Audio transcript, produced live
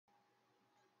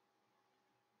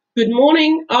Good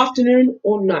morning, afternoon,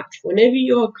 or night, whenever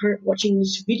you are watching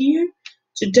this video.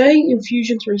 Today in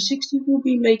Fusion 360 we'll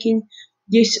be making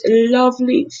this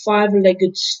lovely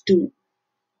five-legged stool.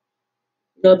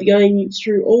 I'll be going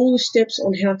through all the steps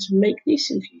on how to make this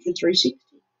in Fusion 360.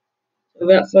 So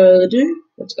without further ado,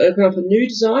 let's open up a new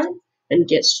design and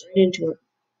get straight into it.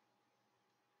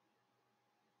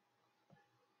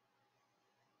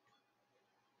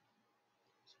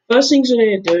 First things we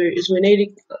need to do is we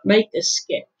need to make a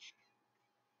sketch.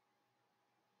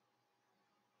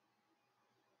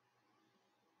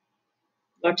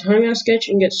 Like to home our sketch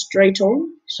and get straight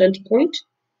on, center point.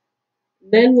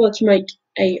 Then let's make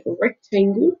a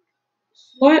rectangle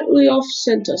slightly off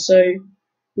center, so we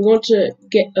want to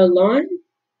get a line.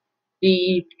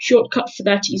 The shortcut for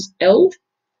that is L,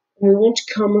 and we want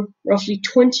to come roughly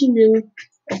 20 mil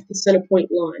off the center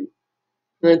point line,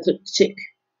 and then click tick.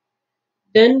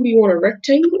 Then we want a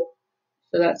rectangle,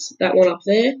 so that's that one up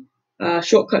there.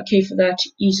 Shortcut key for that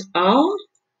is R,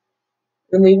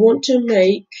 and we want to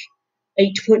make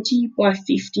a 20 by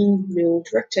 15 mil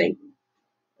rectangle,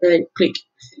 and then click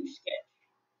finish sketch.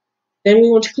 Then we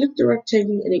want to click the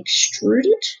rectangle and extrude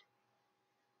it.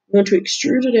 We want to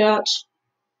extrude it out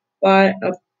by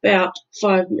about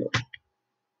 5 mil.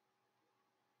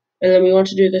 And then we want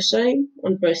to do the same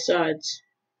on both sides.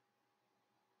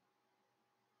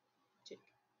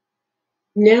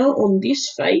 Now on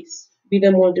this face, we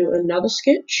then want to do another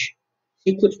sketch.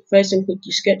 You click the face and click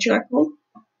your sketch icon.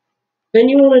 Then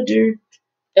you want to do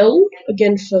L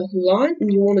again for line,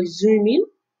 and you want to zoom in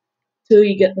till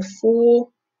you get the 4,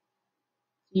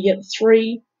 you get the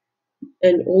 3,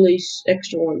 and all these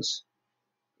extra ones.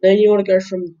 Then you want to go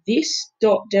from this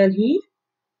dot down here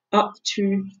up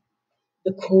to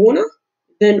the corner,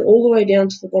 then all the way down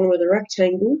to the bottom of the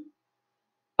rectangle,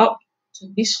 up to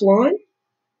this line,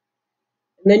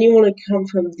 and then you want to come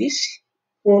from this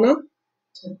corner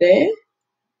to there,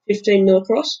 15 mil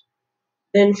across,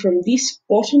 then from this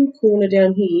bottom corner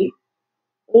down here,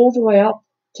 all the way up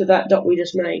to that dot we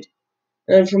just made.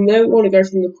 And from there, we want to go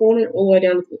from the corner all the way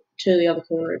down to the other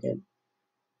corner again.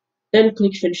 Then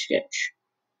click Finish Sketch.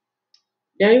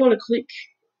 Now you want to click,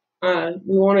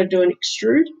 we want to do an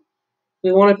extrude.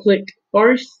 We want to click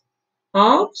both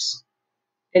halves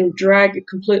and drag it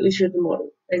completely through the model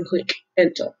and click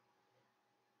Enter.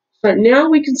 So now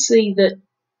we can see that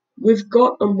we've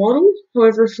got a model.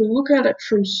 However, if we look at it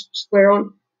from square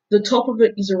on, the top of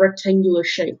it is a rectangular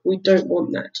shape. We don't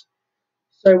want that.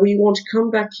 So we want to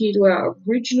come back here to our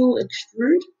original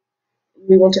extrude.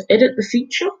 We want to edit the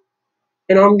feature,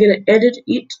 and I'm going to edit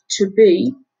it to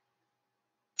be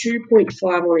 2.5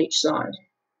 on each side.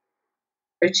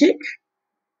 Go tick,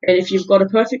 and if you've got a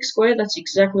perfect square, that's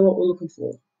exactly what we're looking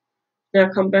for. Now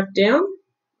come back down.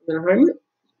 I'm going to home it.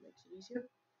 Makes it easier.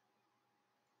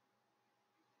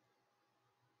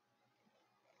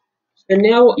 So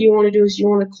now what you want to do is you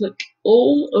want to click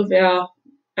all of our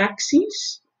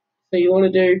axes. So you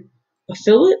want to do a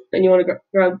fillet, and you want to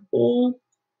grab all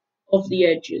of the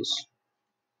edges.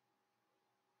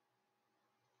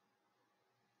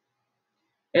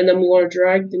 And then we want to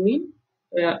drag them in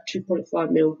about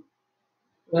 2.5 mil.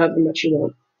 We'll have them much you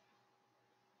want.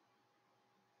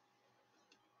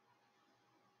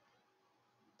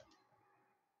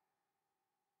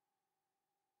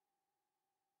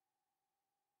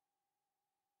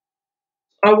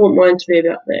 I want mine to be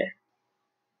about there,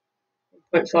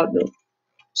 0.5 mil.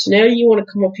 So now you want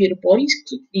to come up here to bodies,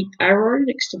 click the arrow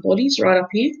next to bodies right up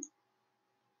here.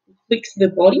 Click the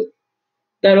body,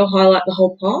 that'll highlight the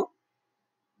whole part.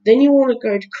 Then you want to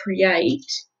go to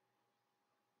create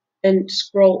and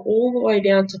scroll all the way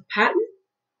down to pattern,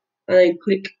 and then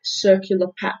click circular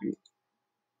pattern.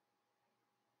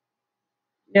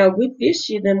 Now with this,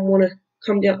 you then want to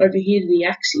come down over here to the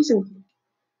axes and click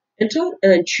enter,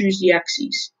 and then choose the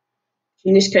axes.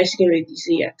 In this case, it's going to be the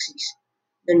Z axis.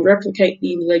 Then replicate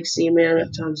the legs the amount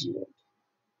of times you want.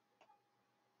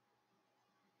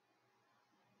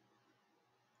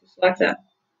 Just like that.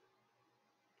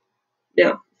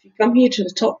 Now, if you come here to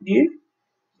the top view,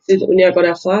 see that we now got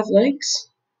our 5 legs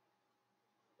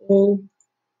all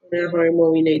on our home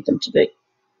where we need them to be.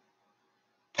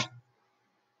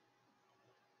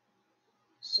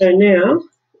 So now,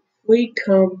 we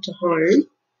come to home,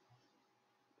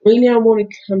 we now want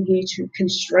to come here to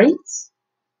constraints,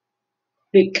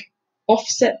 click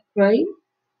offset plane,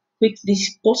 click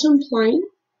this bottom plane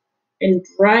and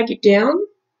drag it down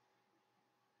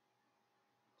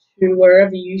to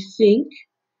wherever you think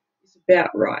is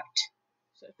about right.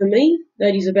 So for me,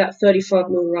 that is about 35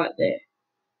 mil right there.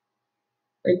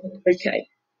 And click OK.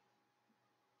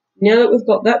 Now that we've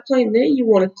got that plane there, you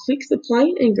want to click the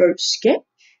plane and go sketch.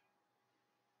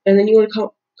 and then you want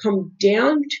to come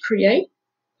down to create,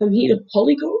 come here to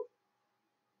polygon,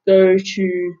 go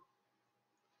to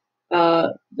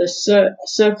the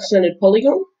circle-centered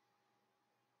polygon,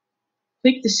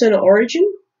 click the center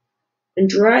origin, and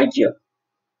drag your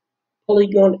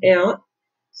polygon out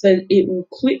so it will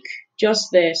click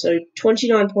just there. So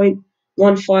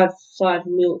 29.155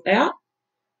 mil out,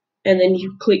 and then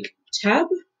you click tab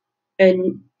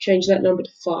and change that number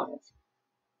to 5.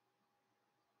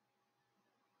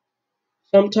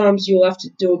 Sometimes you'll have to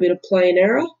do a bit of play and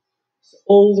error. So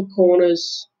all the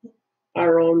corners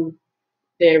are on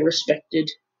their respected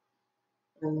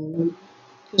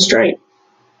constraint.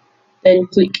 Then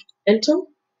click enter.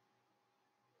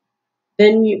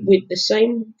 Then with the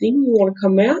same thing, you want to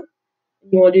come out.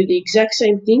 You want to do the exact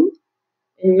same thing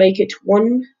and make it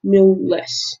 1 mil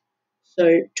less.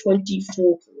 So 24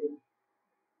 mil.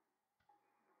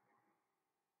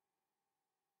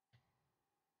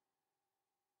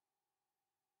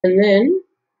 And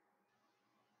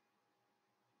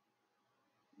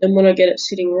then when I get it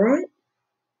sitting right,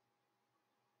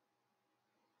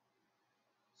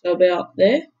 so about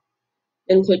there,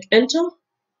 then click enter,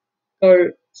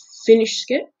 go finish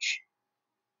sketch,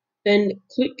 then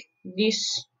click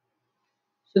this.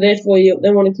 So therefore you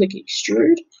then want to click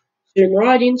extrude, zoom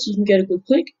right in so you can get a good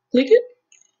click it,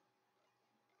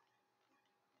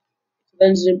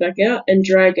 then zoom back out and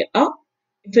drag it up.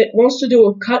 If it wants to do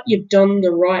a cut, you've done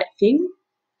the right thing.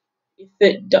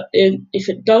 If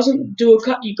it doesn't do a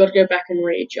cut, you've got to go back and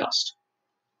readjust.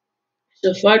 So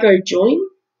if I go join,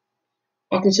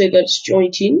 I can see that it's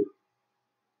joined in,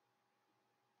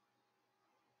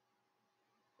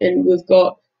 and we've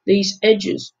got these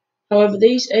edges. However,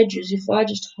 these edges, if I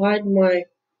just hide my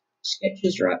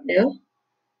sketches right now,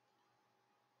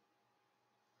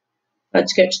 hide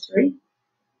sketch 3,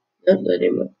 no, that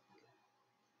didn't work.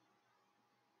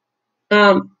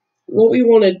 What we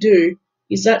want to do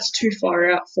is that's too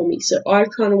far out for me, so I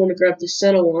kind of want to grab the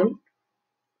center one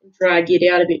and drag it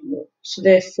out a bit more. So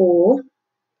therefore,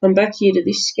 come back here to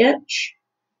this sketch,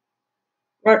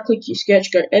 right click your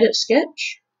sketch, go edit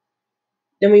sketch,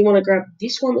 then we want to grab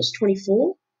this one that's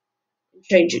 24 and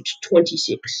change it to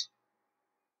 26.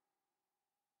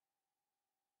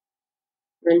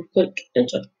 Then click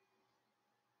enter.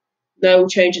 Now we'll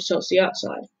change it so it's the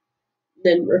outside.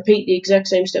 Then repeat the exact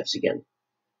same steps again.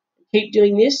 Keep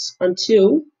doing this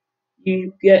until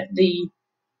you get the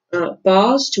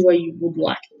bars to where you would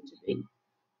like them to be.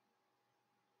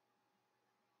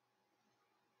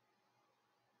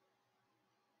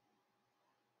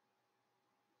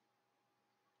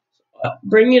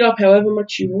 Bring it up however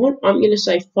much you want. I'm going to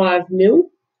say 5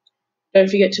 mil. Don't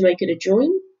forget to make it a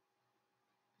join.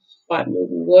 5 mil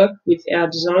will work with our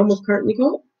design we've currently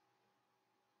got.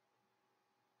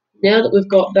 Now that we've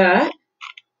got that,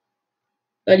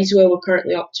 that is where we're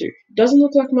currently up to. It doesn't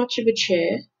look like much of a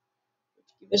chair.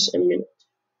 Give us a minute.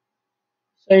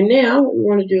 So now what we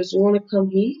want to do is we want to come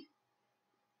here,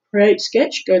 create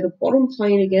sketch, go to the bottom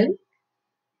plane again,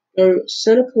 go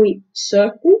center point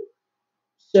circle.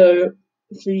 So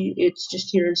it's just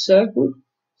here in circle,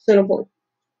 center point,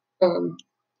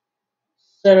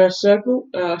 center circle.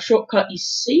 Shortcut is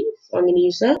C, so I'm going to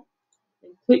use that.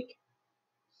 And click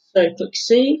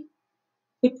C,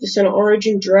 click the center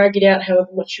origin, drag it out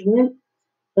however much you want.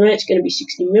 And then it's going to be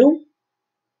 60 mil.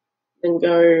 Then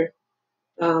go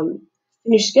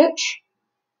finish sketch.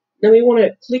 Then we want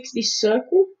to click this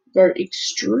circle, go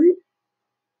extrude,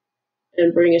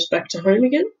 and bring us back to home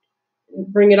again.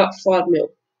 And bring it up 5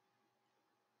 mil.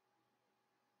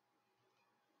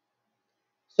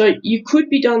 So you could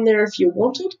be done there if you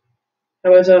wanted.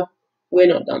 However, we're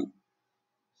not done.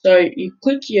 So you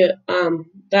click your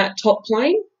that top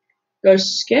plane, go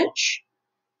sketch,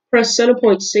 press center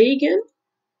point C again,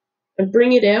 and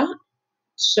bring it out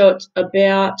so it's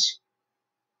about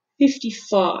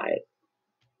 55.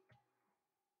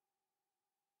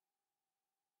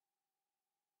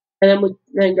 And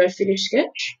then go finish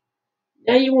sketch.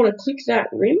 Now you want to click that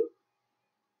rim,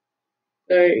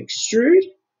 go extrude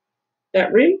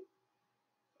that rim,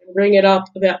 and bring it up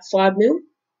about 5 mil.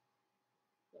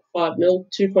 5 mil,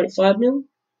 2.5 mil.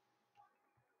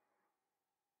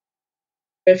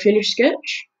 Go finish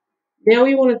sketch. Now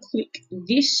we want to click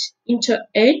this inter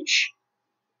edge,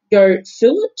 go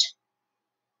fillet,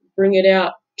 bring it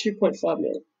out 2.5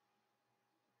 mil.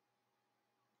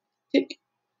 Tick.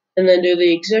 And then do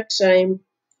the exact same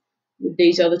with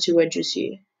these other two edges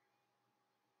here.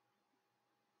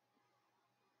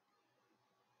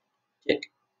 Tick.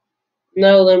 And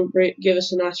that will then give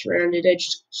us a nice rounded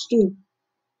edged stool.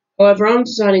 However, I'm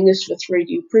designing this for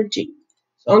 3D printing.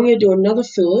 So I'm going to do another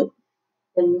fillet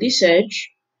on this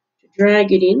edge to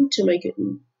drag it in to make it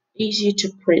easier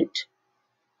to print.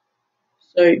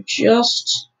 So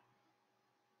just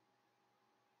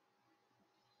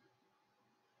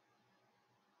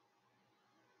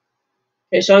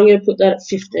okay, so I'm going to put that at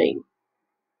 15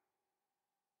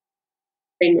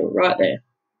 right there.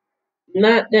 And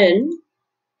that then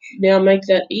now make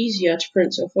that easier to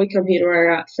print. So if we come here to our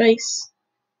art face,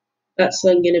 that's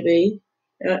then going to be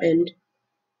our end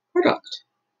product.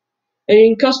 And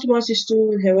you can customize this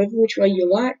tool in however which way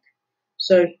you like.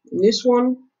 So in this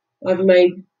one, I've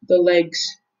made the legs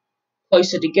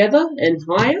closer together and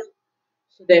higher.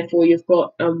 So therefore you've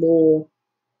got a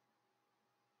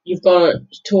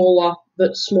taller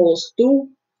but smaller stool.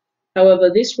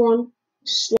 However, this one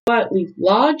is slightly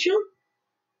larger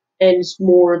and it's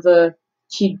more of a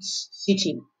kids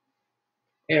sitting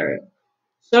area.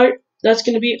 So that's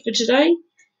going to be it for today.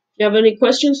 If you have any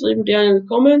questions, leave them down in the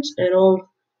comments and I'll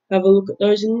have a look at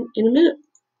those in a minute.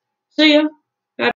 See ya!